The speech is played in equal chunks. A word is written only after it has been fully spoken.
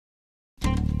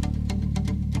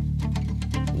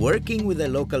Working with the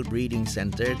local breeding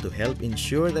center to help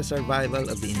ensure the survival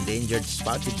of the endangered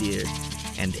spotted deer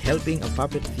and helping a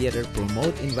puppet theater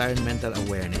promote environmental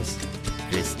awareness,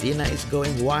 Christina is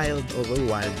going wild over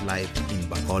wildlife in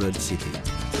Bacolod City.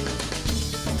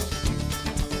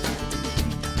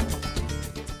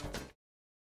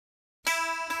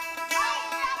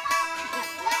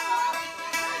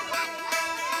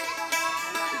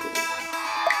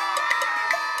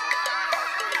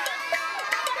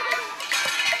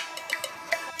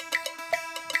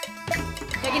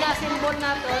 Ginasimbol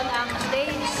natin ang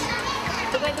stage.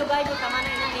 Dugay-dugay doon tama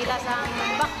na nila sa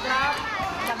backdrop,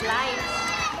 sa lights.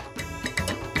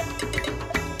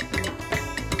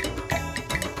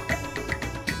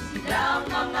 Silang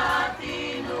mga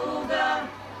tinugang,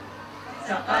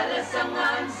 sa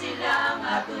kalasangan silang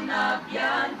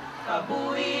atunabyan,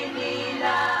 kabuhi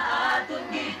nila aton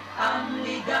di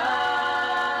amligan.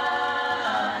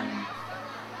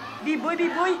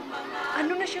 Biboy,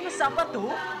 ano na siya masapat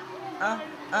to?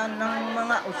 Anong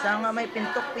mga usang may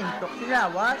pintok-pintok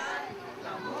silawas?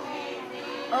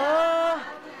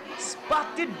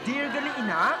 Spotted deer gali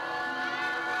ina?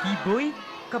 Biboy,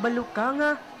 kabalo ka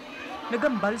nga.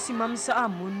 Nagambal si ma'am sa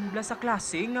amon bla sa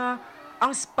klase nga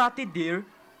ang spotted deer,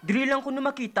 diri lang ko na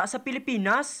makita sa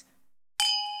Pilipinas.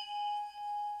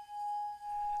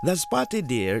 The spotted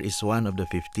deer is one of the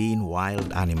 15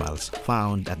 wild animals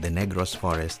found at the Negros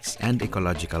Forests and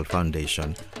Ecological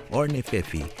Foundation, or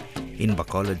NEFEFI, in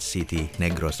Bacolod City,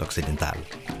 Negros Occidental.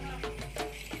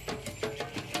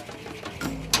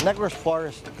 Negros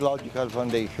Forest Ecological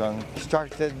Foundation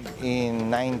started in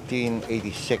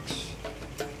 1986.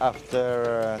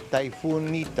 After Typhoon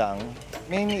Nitang,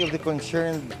 many of the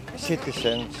concerned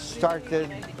citizens started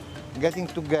getting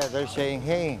together saying,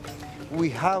 hey,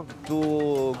 we have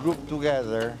to group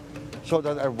together so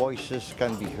that our voices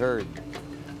can be heard.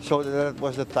 So that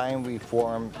was the time we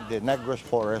formed the Negros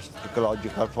Forest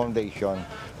Ecological Foundation.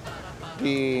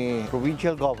 The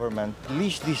provincial government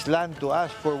leased this land to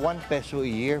us for 1 peso a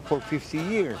year for 50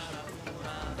 years.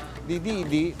 The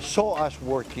DED saw us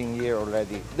working here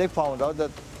already. They found out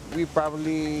that we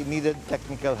probably needed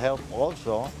technical help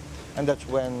also, and that's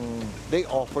when they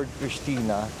offered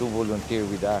Christina to volunteer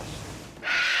with us.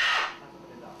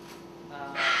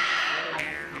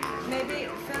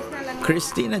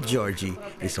 Christina Georgie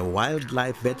is a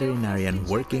wildlife veterinarian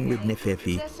working with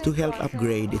NEFEFI to help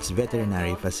upgrade its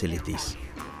veterinary facilities.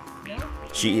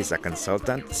 She is a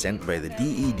consultant sent by the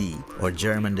DED, or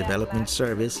German Development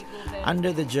Service,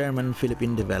 under the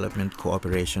German-Philippine Development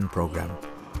Cooperation Program.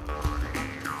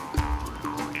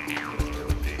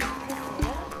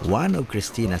 One of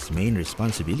Christina's main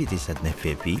responsibilities at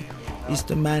NEFEFI is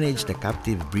to manage the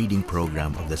captive breeding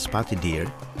program of the spotted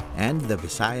deer and the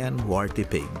Visayan Warty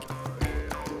pig.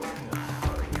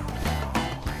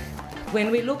 When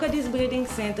we look at this breeding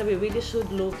center, we really should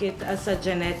look at it as a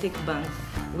genetic bank.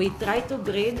 We try to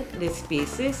breed the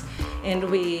species and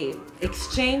we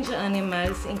exchange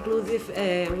animals, inclusive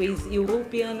with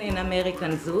European and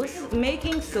American zoos,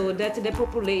 making so that the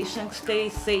population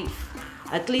stays safe,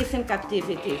 at least in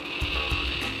captivity.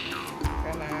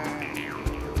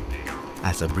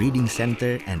 As a breeding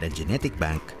center and a genetic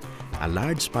bank, a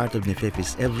large part of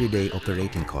NEFEFI's everyday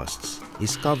operating costs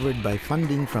is covered by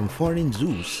funding from foreign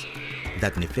zoos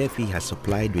that NEFEFI has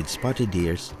supplied with spotted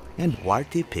deers and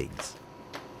warty pigs.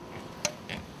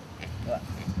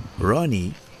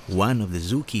 Ronnie, one of the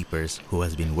zookeepers who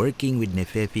has been working with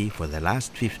NEFEFI for the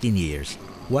last 15 years,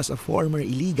 was a former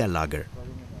illegal logger.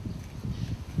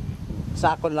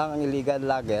 Sa akon lang ang illegal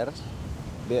logger,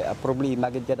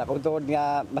 problema gid kada. Kung tuod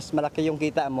nga mas malaki yung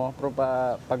kita mo, pero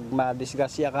pag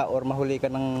madisgrasya ka or mahuli ka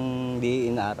ng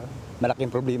DENR, malaking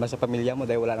problema sa pamilya mo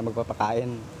dahil wala na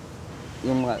magpapakain.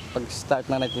 Yung pag-start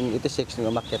ng 1986, nung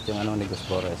umakyat yung Negros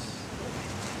Forest.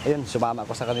 Ayun, sumama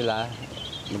ako sa kanila.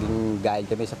 Naging guide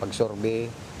kami sa pag-survey.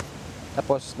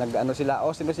 Tapos sila,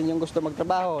 sino yung gusto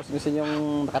magtrabaho, sino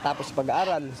yung nakatapos sa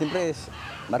pag-aaral. Siyempre,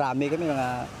 marami kami,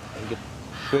 mga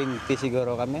 20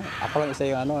 siguro kami. Ako lang isa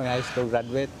yung high school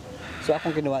graduate. So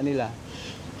akong kinuha nila.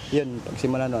 Yun,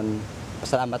 pagsimula nun,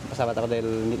 pasalamat ako dahil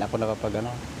hindi na ako nakapag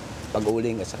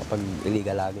pag-uling at saka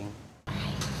pag-illegal logging.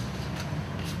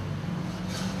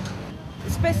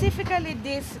 Specifically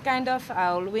this kind of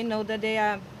owl, we know that they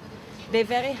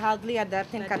very hardly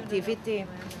adapt in captivity.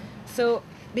 So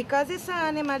because it's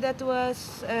an animal that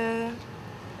was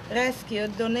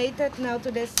rescued, donated now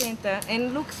to the center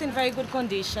and looks in very good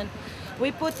condition, we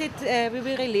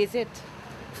will release it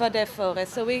for the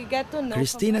forest. So we get to know.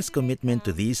 Christina's commitment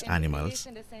to these animals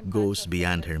goes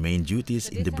beyond her main duties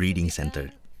in the breeding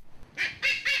center.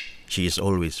 She is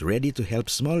always ready to help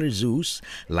smaller zoos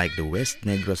like the West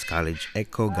Negros College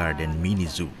Eco Garden Mini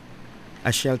Zoo,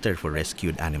 a shelter for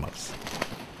rescued animals.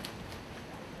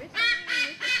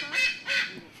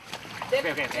 Okay.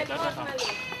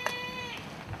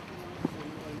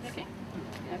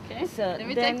 So Let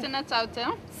me take the nuts out,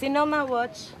 huh? Sinoma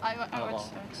watch. I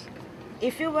watch.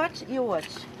 If you watch, you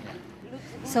watch.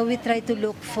 So we try to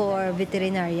look for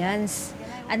veterinarians.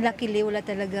 Unluckily, wala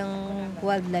talagang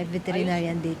wildlife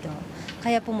veterinarian dito.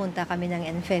 Kaya pumunta kami ng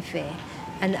NFEFE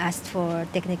and asked for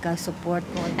technical support.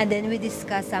 And then we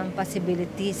discuss some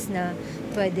possibilities na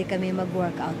pwede kami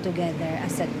mag-work out together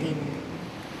as a team.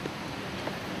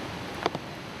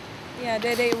 Yeah,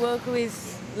 they work with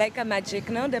like a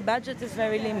magic, no? The budget is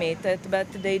very limited,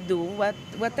 but they do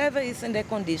whatever is in the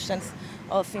conditions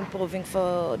of improving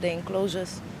for the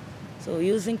enclosures. So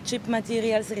using cheap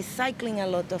materials, recycling a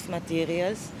lot of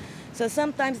materials. So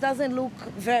sometimes doesn't look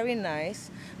very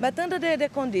nice, but under the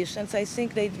conditions, I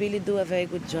think they really do a very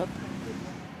good job.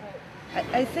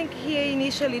 I think here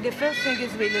initially, the first thing is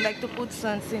really like to put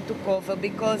something to cover,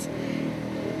 because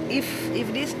if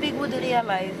this pig would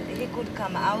realize he could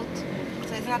come out,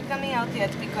 so he's not coming out yet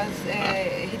because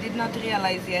he did not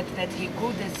realize yet that he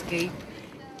could escape.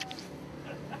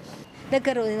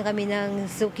 Nagkaroon kami ng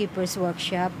zookeepers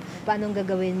workshop. Paano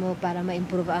gagawin mo para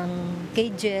ma-improve ang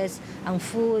cages, ang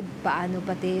food, paano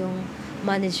pati yung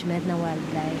management ng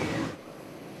wildlife.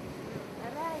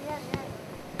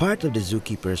 Part of the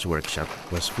zookeepers workshop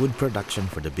was food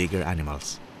production for the bigger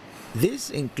animals.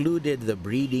 This included the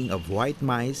breeding of white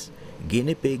mice,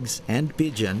 guinea pigs, and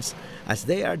pigeons, as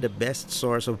they are the best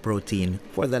source of protein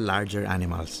for the larger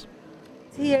animals.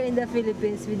 Here in the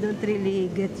Philippines, we don't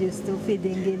really get used to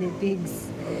feeding guinea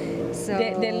pigs. So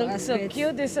They look so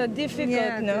cute, they're so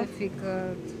difficult, no?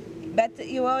 difficult. But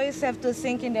you always have to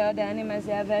think in the other animals,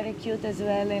 they are very cute as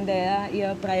well, and they are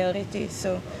your priority.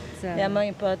 So they are more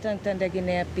important than the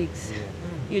guinea pigs.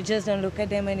 You just don't look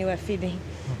at them when you are feeding.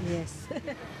 Yes.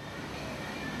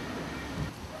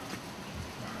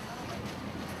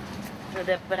 So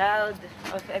they're proud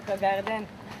of Eco Garden.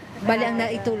 Bali, ang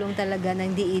naitulong talaga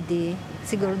ng DED,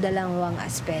 siguro dalawang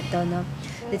aspeto, no?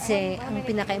 Let's say, ang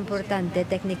pinaka-importante,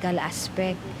 technical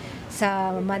aspect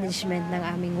sa management ng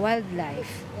aming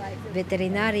wildlife,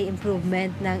 veterinary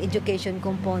improvement ng education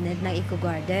component ng Eco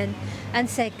Garden,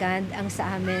 and second, ang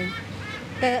sa amin,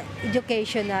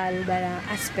 educational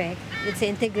aspect, let's say,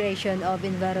 integration of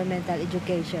environmental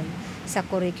education sa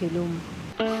curriculum.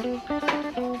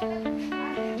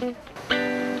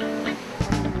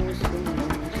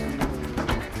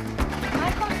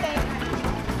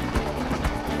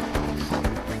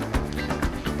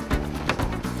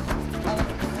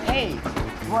 Hey,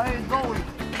 where are you going?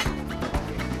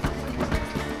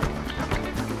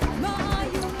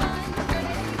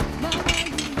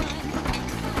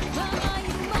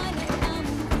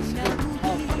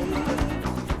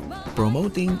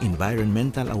 Promoting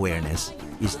environmental awareness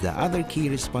is the other key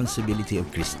responsibility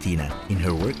of Christina in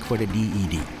her work for the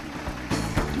DED.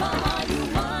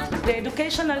 The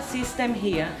educational system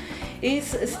here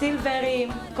is still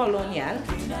very colonial.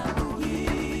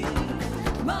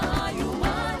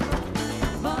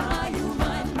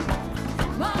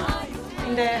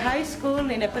 In the high school,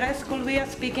 in the preschool, we are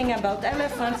speaking about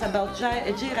elephants, about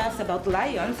giraffes, about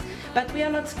lions, but we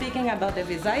are not speaking about the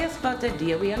Visayan spotted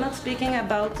deer. We are not speaking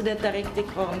about the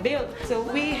Tarictic hornbill. So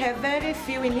we have very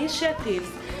few initiatives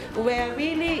where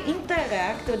really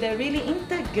interact, or they really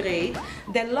integrate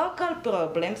the local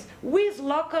problems with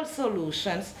local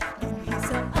solutions.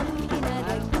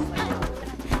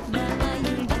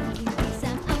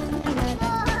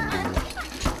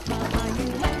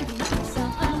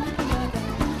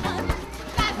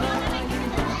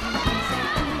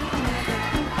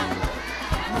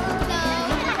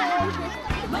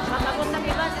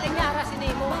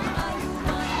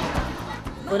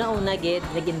 Una-una gid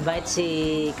nag-invite si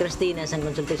Christina sa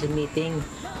consultation meeting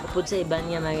upod sa iban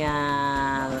nga mga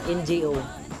NGO.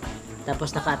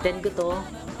 Tapos naka-attend ko to,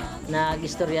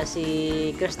 nag-istorya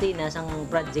si Christina sang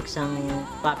project sang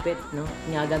puppet, no,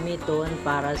 nga gamiton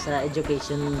para sa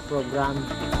education program.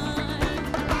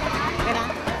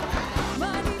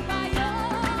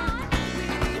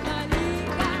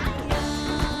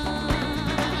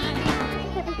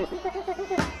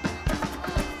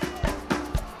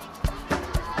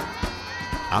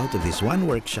 Out of this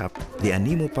one workshop, the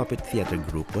Animo Puppet Theater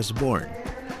Group was born,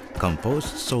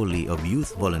 composed solely of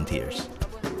youth volunteers.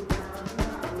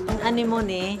 Ang animo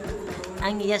ni,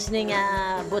 ang iyas ni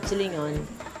nga botsilingon,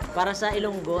 para sa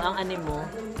Ilonggo, ang animo,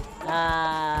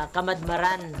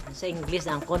 kamadmaran sa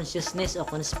English, ang consciousness o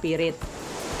spirit.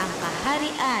 Ang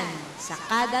kaharian sa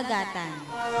kadagatan.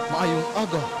 Maayong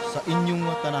aga sa inyong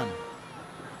nga tanan.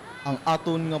 Ang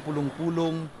aton nga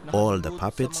pulong-pulong. All the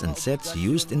puppets and sets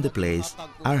used in the plays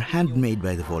are handmade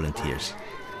by the volunteers.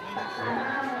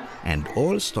 And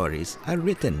all stories are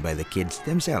written by the kids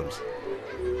themselves.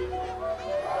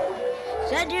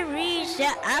 Sa diri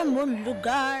sa amon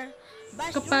lugar.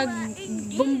 Kapag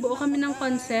bumubuo kami ng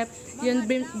concept, yun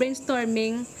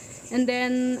brainstorming, and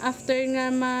then after nga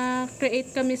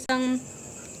ma-create kami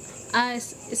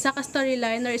isa ka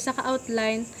storyline or isa ka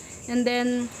outline, and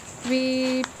then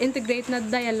we integrate na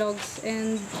dialogues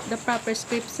and the proper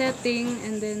script setting,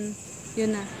 and then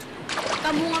yun na.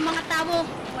 Kamu nga mga tao,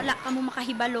 wala kamo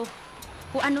makahibalo.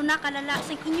 Kung ano na kalala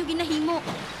sa inyo ginahimo.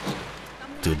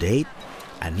 To date,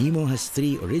 Animo has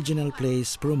 3 original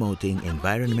plays promoting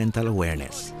environmental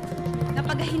awareness.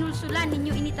 Kapag hinulsulan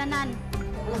ninyo initanan.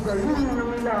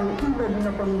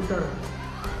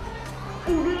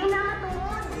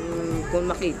 Kung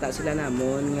makita sila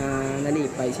namon nga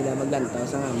nalipay sila maglantaw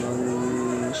sa namon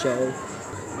show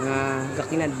nga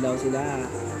gakinadlaw sila.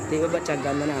 Di ba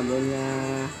batyagan na namon nga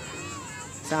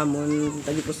sa amon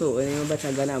tagipusoon nga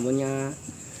batyagan namon nga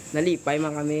nalipay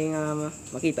man kami nga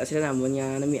makita sila namon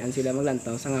nga namian sila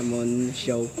maglantaw sa namon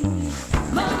show.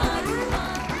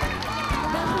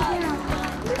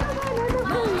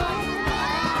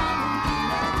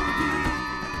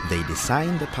 They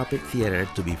designed the puppet theater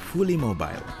to be fully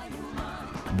mobile,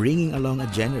 bringing along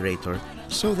a generator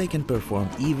so they can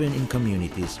perform even in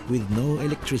communities with no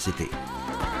electricity.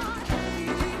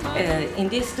 In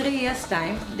these 3 years'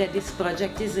 time that this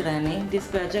project is running,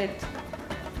 this project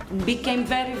became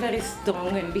very, very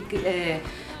strong and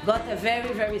got a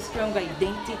very, very strong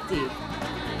identity.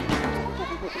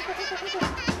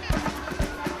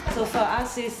 So for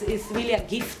us, it's really a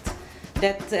gift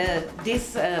that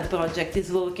this project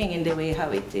is working in the way how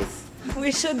it is.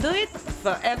 We should do it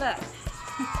forever.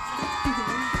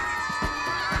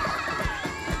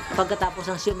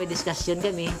 Pagkatapos ng show, may discussion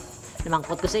kami.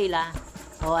 Namangkot ko sa ila,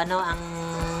 o ano ang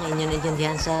inyong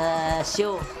intindihan sa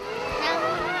show.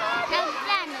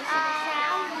 Nagplano sila sa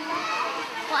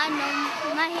kung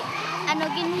ano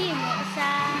ginhimo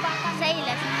sa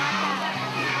ila sa mga tao.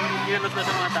 Ginanos na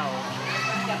sa mga tao?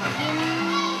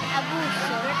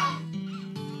 Ginabuso.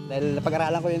 Dahil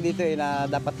napag-aralan ko yun dito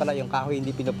na dapat pala yung kahoy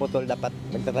hindi pinuputol, dapat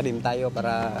magtatanim tayo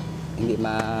para hindi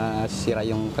masira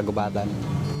yung kagubatan.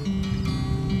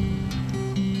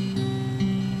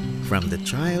 From the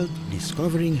child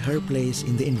discovering her place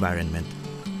in the environment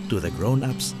to the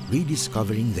grown-ups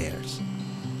rediscovering theirs.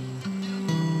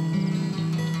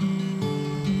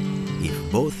 If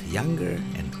both younger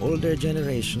and older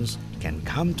generations can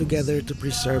come together to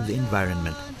preserve the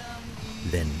environment,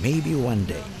 then maybe one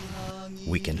day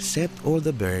we can set all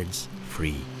the birds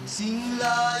free.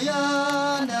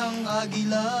 Singlayan ng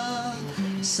agila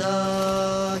sa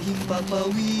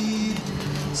himpapawid,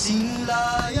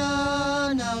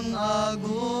 singlayan ng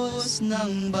agos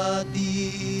ng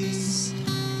batis,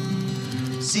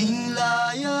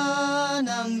 singlayan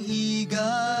ng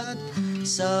igat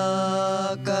sa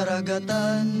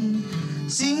karagatan,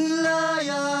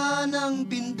 singlayan ng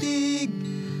pintig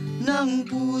ng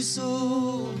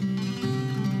puso,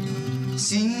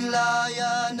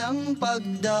 singlayan ng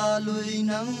pagdaloy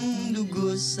ng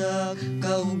dugo sa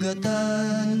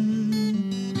kaugatan.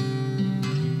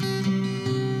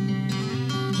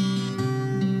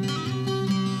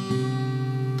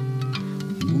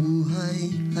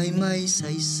 Buhay ay may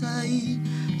saysay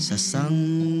sa sang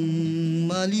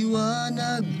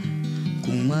maliwanag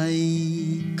kung may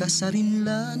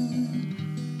kasarinlan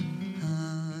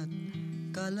at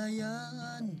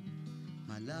kalayaan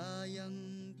malayang